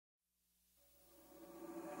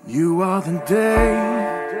You are the day,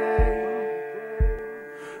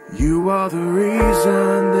 you are the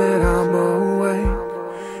reason that I'm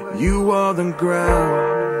awake. You are the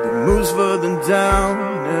ground that moves further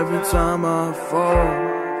down every time I fall.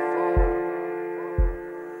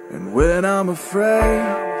 And when I'm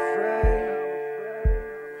afraid,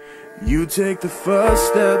 you take the first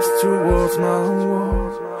steps towards my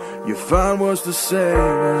wall. You find words to say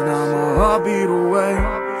when I'm a heartbeat away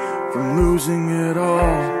from losing it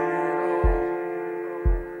all.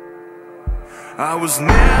 I was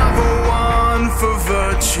never one for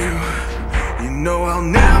virtue. You know I'll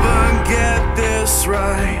never get this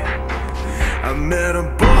right. I met a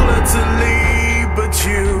bullet to leave, but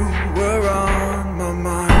you were on my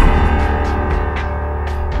mind.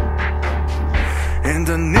 And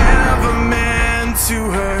I never meant to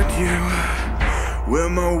hurt you,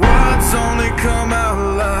 when my words only come out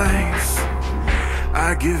lies.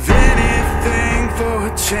 I'd give anything for a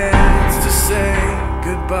chance to say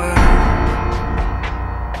goodbye.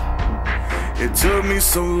 It took me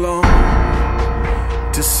so long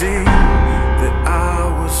to see that I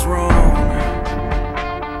was wrong.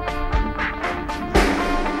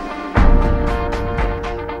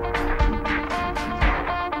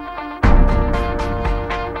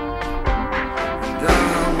 And I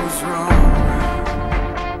was wrong.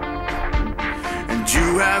 And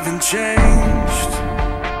you haven't changed.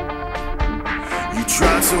 You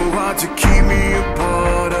tried so hard to keep me a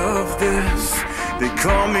part of this. They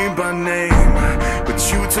call me by name, but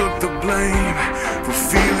you took the blame for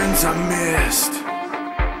feelings I missed.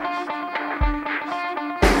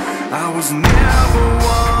 I was never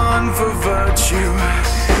one for virtue.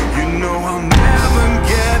 You know I'll never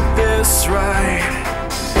get this right.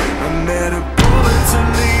 I met a bullet to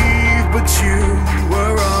leave, but you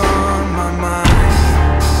were on my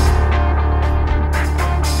mind.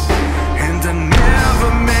 And I never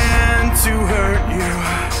meant to hurt you,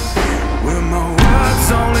 when my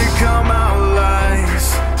words only come out lies.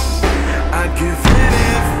 I'd give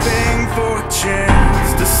anything for a chance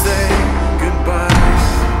to say goodbye.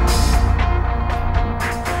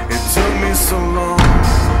 It took me so long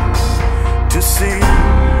to see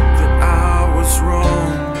that I was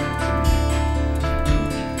wrong.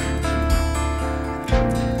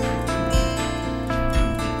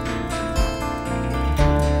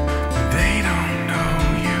 They don't know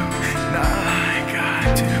you, not like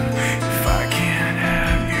I do. I can't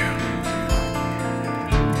have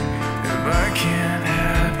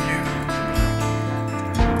you.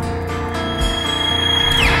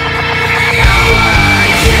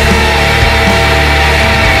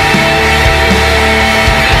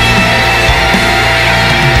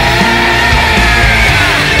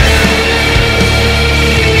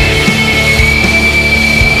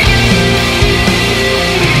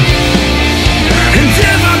 And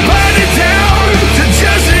if I burn it down to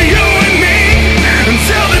just you and me,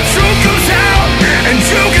 until the truth comes out and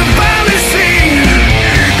you can finally see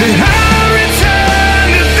that I return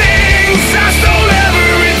the things I stole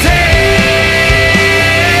every day.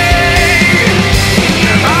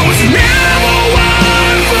 I was never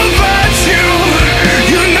one for virtue.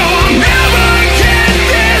 You know I'll never get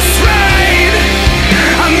this right.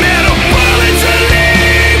 I met a bullet to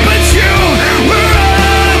leave, but you were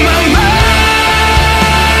on my mind.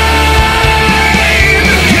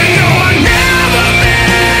 You know I never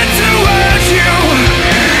meant to hurt you,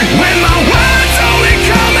 when my words only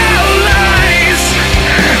come out lies.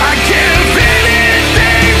 I give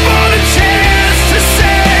anything for the chance to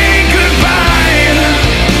say goodbye.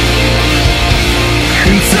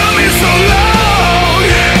 It took me so long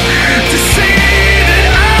to see that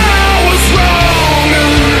I was wrong.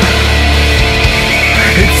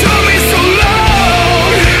 It took me so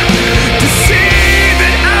long to see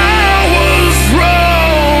that I was wrong.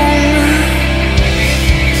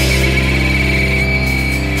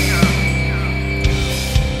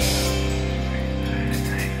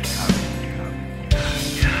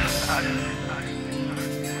 I